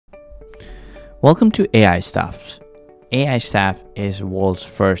Welcome to AIStaffs. AIStaff is the world's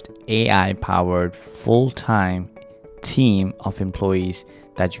first AI-powered full-time team of employees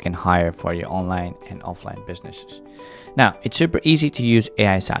that you can hire for your online and offline businesses. Now, it's super easy to use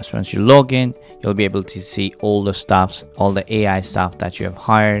AIStaffs. Once you log in, you'll be able to see all the stuffs, all the AI stuff that you have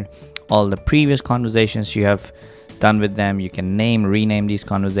hired, all the previous conversations you have done with them. You can rename these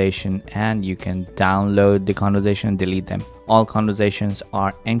conversations, and you can download the conversation and delete them. All conversations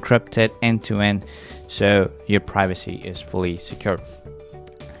are encrypted end-to-end, so your privacy is fully secure.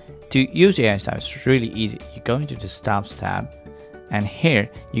 To use AIStaffs, it's really easy. You go into the Staffs tab, and here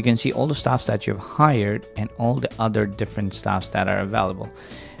you can see all the staffs that you've hired and all the other different staffs that are available.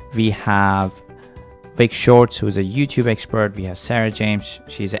 We have Vic Shorts, who is a YouTube expert. We have Sarah James,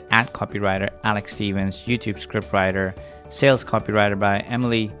 she's an ad copywriter. Alex Stevens, YouTube scriptwriter. Sales copywriter by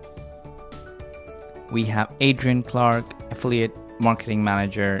Emily. We have Adrian Clark, affiliate marketing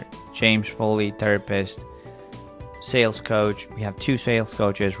manager. James Foley, therapist, sales coach. We have 2 sales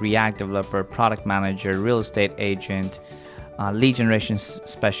coaches, React developer, product manager, real estate agent, lead generation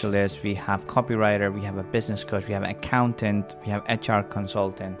specialist. We have copywriter, we have a business coach, we have an accountant, we have HR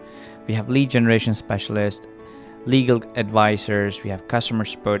consultant, we have lead generation specialist, legal advisors, we have customer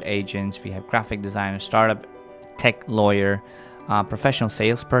support agents, we have graphic designer, startup tech lawyer, professional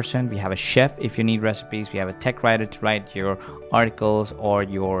salesperson. We have a chef if you need recipes. We have a tech writer to write your articles or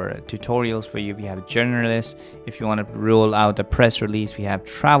your tutorials for you. We have a journalist if you want to roll out a press release. We have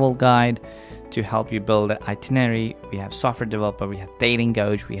travel guide to help you build an itinerary. We have software developer. We have dating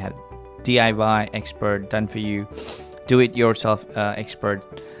coach. We have DIY expert, done for you, do-it-yourself expert.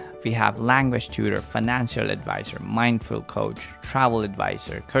 We have language tutor, financial advisor, mindful coach, travel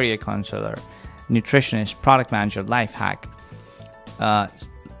advisor, career counselor, nutritionist, product manager, life hack,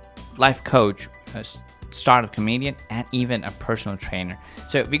 life coach, startup comedian, and even a personal trainer.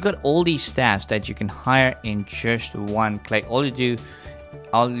 So we got all these staffs that you can hire in just one click. All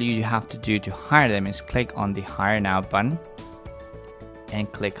you have to do to hire them is click on the hire now button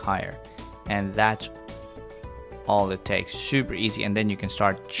and click hire, and that's all it takes. Super easy. And then you can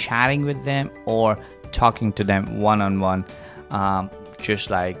start chatting with them or talking to them one-on-one,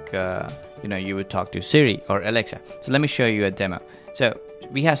 just like you would talk to Siri or Alexa. So let me show you a demo. So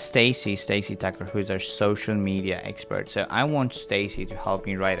we have Stacy Tucker, who's our social media expert. So I want Stacy to help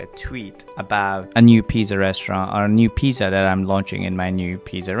me write a tweet about a new pizza restaurant or a new pizza that I'm launching in my new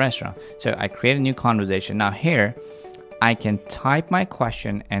pizza restaurant. So I create a new conversation. Now here I can type my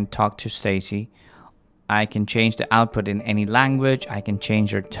question and talk to Stacy. I can change the output in any language. I can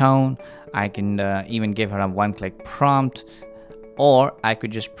change her tone. I can even give her a one-click prompt. Or I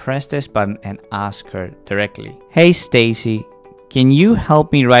could just press this button and ask her directly. Hey Stacy, can you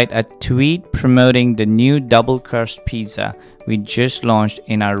help me write a tweet promoting the new double crust pizza we just launched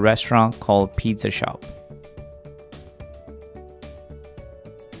in our restaurant called Pizza Shop?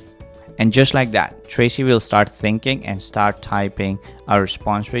 And just like that, Tracy will start thinking and start typing a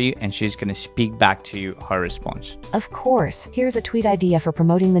response for you, and she's going to speak back to you her response. Of course, here's a tweet idea for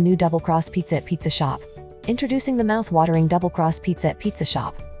promoting the new double crust pizza at Pizza Shop. Introducing the mouth-watering double crust pizza at Pizza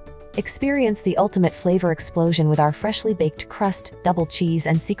Shop. Experience the ultimate flavor explosion with our freshly baked crust, double cheese,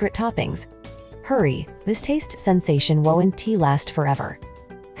 and secret toppings. Hurry, this taste sensation won't last forever.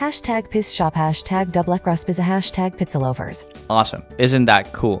 Hashtag Pizza Shop, hashtag double crust pizza, hashtag pizza lovers. Awesome. Isn't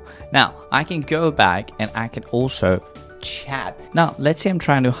that cool? Now, I can go back and I can also chat. Now, let's say I'm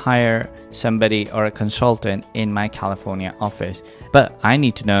trying to hire somebody or a consultant in my California office, but I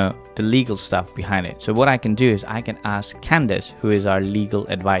need to know the legal stuff behind it. So what I can do is I can ask Candace, who is our legal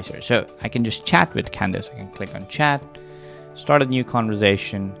advisor. So I can just chat with Candace. I can click on chat, start a new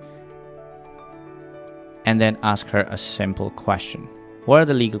conversation, and then ask her a simple question. What are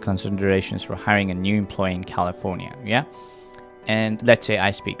the legal considerations for hiring a new employee in California? Yeah. And let's say I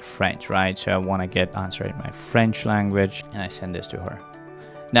speak French, right? So I want to get answer in my French language, and I send this to her.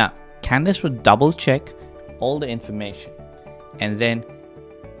 Now, Candace would double check all the information and then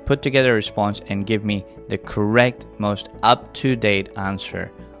put together a response and give me the correct, most up-to-date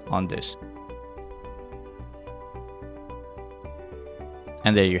answer on this.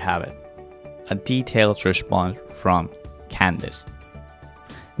 And there you have it, a detailed response from Candace.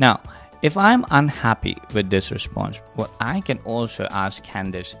 Now, if I'm unhappy with this response, what I can also ask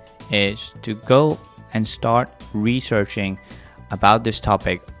Candace is to go and start researching about this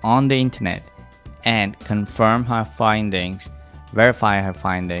topic on the internet and confirm her findings, verify her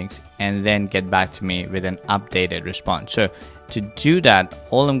findings, and then get back to me with an updated response. So to do that,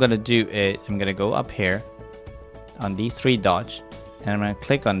 all I'm going to do is I'm going to go up here on these 3 dots, and I'm going to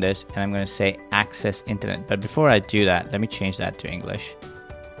click on this, and I'm going to say access internet. But before I do that, let me change that to English.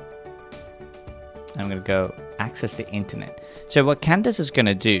 I'm going to go access the internet. So what Candace is going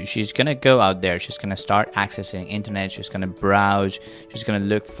to do, she's going to go out there. She's going to start accessing internet. She's going to browse. She's going to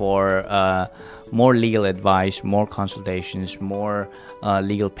look for more legal advice, more consultations, more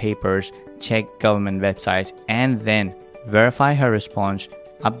legal papers, check government websites, and then verify her response,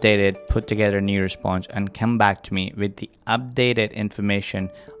 update it, put together a new response, and come back to me with the updated information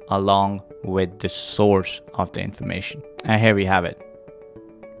along with the source of the information. And here we have it.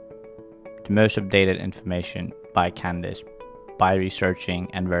 The most updated information by Candace by researching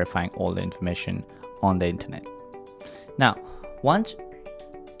and verifying all the information on the internet. Now, once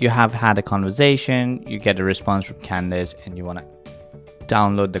you have had a conversation, you get a response from Candace, and you want to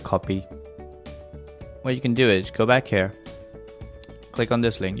download the copy, what you can do is go back here, click on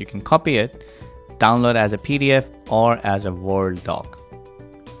this link. You can copy it, download as a PDF or as a Word doc.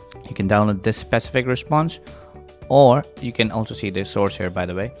 You can download this specific response, or you can also see the source here, by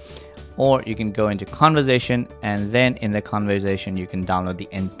the way, or you can go into conversation, and then in the conversation you can download the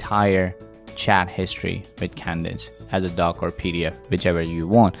entire chat history with Candace as a doc or PDF, whichever you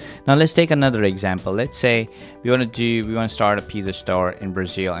want. Now let's take another example. Let's say we want to start a pizza store in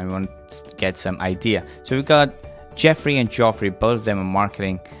Brazil, and we want to get some idea. So we've got Jeffrey and Geoffrey, both of them are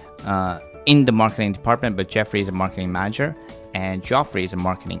marketing in the marketing department, but Jeffrey is a marketing manager and Geoffrey is a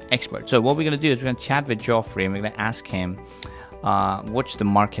marketing expert. So what we're going to do is we're going to chat with Geoffrey, and we're going to ask him what's the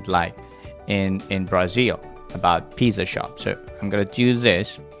market like in Brazil about pizza shops. So I'm going to do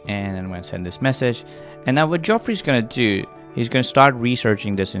this, and I'm going to send this message. And now what Geoffrey's going to do, he's going to start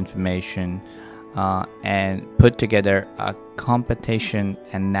researching this information and put together a competitive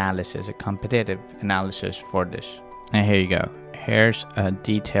analysis for this. And here you go. Here's a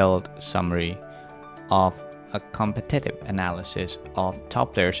detailed summary of a competitive analysis of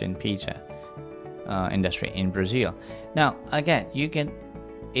top players in pizza industry in Brazil. Now, again, you can,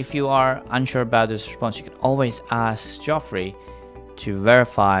 if you are unsure about this response, you can always ask Geoffrey to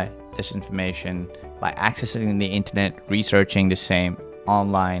verify this information by accessing the internet, researching the same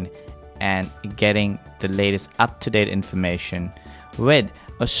online, and getting the latest up-to-date information with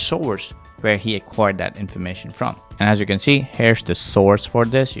a source where he acquired that information from. And as you can see, here's the source for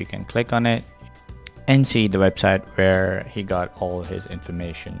this. You can click on it and see the website where he got all his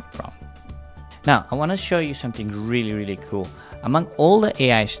information from. Now, I want to show you something really cool. Among all the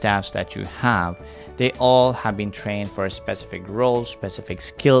AI staffs that you have, they all have been trained for a specific role, specific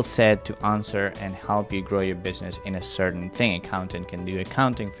skill set to answer and help you grow your business in a certain thing. Accountant can do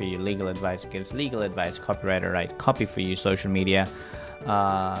accounting for you, legal advice gives legal advice, copywriter write copy for you, social media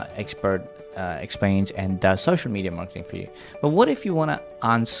expert explains and does social media marketing for you. But what if you want to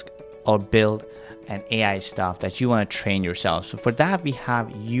ask or build an AI staff that you want to train yourself? So for that, we have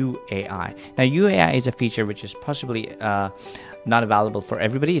UAI. Now, UAI is a feature which is possibly not available for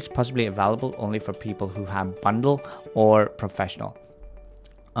everybody. It's possibly available only for people who have bundle or professional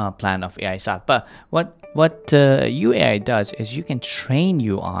plan of AI staff. But what UAI does is you can train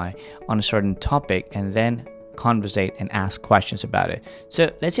UI on a certain topic and then conversate and ask questions about it.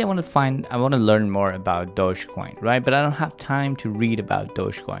 So let's say I want to learn more about Dogecoin, right? But I don't have time to read about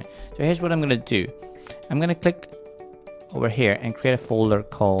Dogecoin. So here's what I'm going to do. I'm going to click over here and create a folder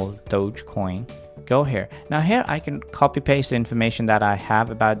called Dogecoin. Go here. Now here I can copy paste the information that I have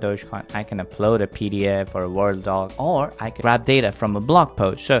about Dogecoin. I can upload a PDF or a Word doc, or I can grab data from a blog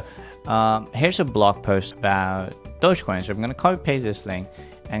post. So here's a blog post about Dogecoin. So I'm going to copy paste this link.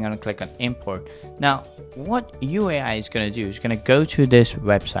 I'm going to click on import. Now, what UAI is going to do is going to go to this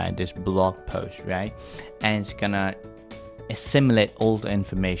website, this blog post, right? And it's going to assimilate all the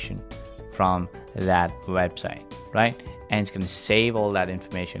information from that website, right? And it's going to save all that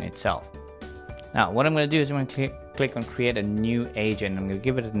information itself. Now, what I'm going to do is I'm going to click on create a new agent. I'm going to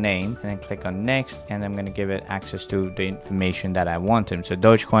give it a name and then click on next, and I'm going to give it access to the information that I wanted. So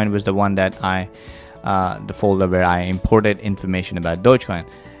Dogecoin was the one that the folder where I imported information about Dogecoin,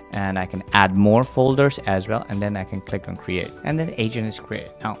 and I can add more folders as well, and then I can click on create, and then the agent is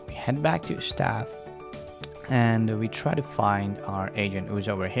created. Now we head back to staff and we try to find our agent who's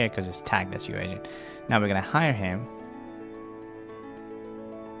over here because it's tagged as your agent. Now we're going to hire him,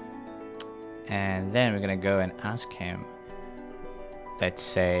 and then we're going to go and ask him, let's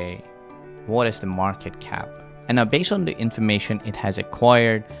say, what is the market cap? And now based on the information it has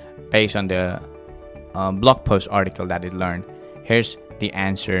acquired, based on the blog post article that it learned, here's the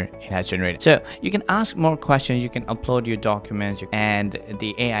answer it has generated. So you can ask more questions, you can upload your documents, and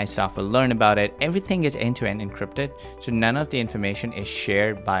the AI staff will learn about it. Everything is end-to-end encrypted, so none of the information is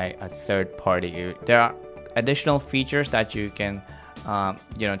shared by a third party. There are additional features that you can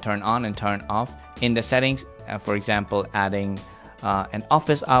turn on and turn off in the settings. For example, adding and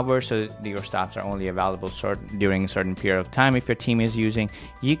office hours, so your staffs are only available during a certain period of time if your team is using.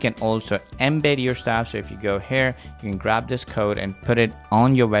 You can also embed your staff. So if you go here, you can grab this code and put it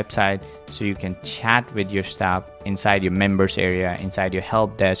on your website so you can chat with your staff inside your members area, inside your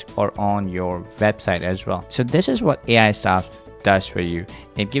help desk, or on your website as well. So this is what AIStaffs does for you.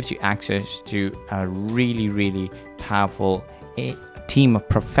 It gives you access to a really powerful team of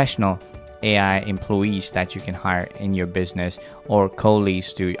professional AI employees that you can hire in your business, or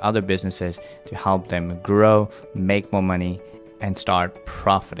co-leads to other businesses to help them grow, make more money, and start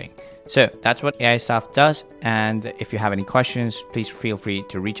profiting. So that's what AIStaffs does. And if you have any questions, please feel free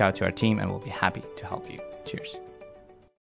to reach out to our team and we'll be happy to help you. Cheers.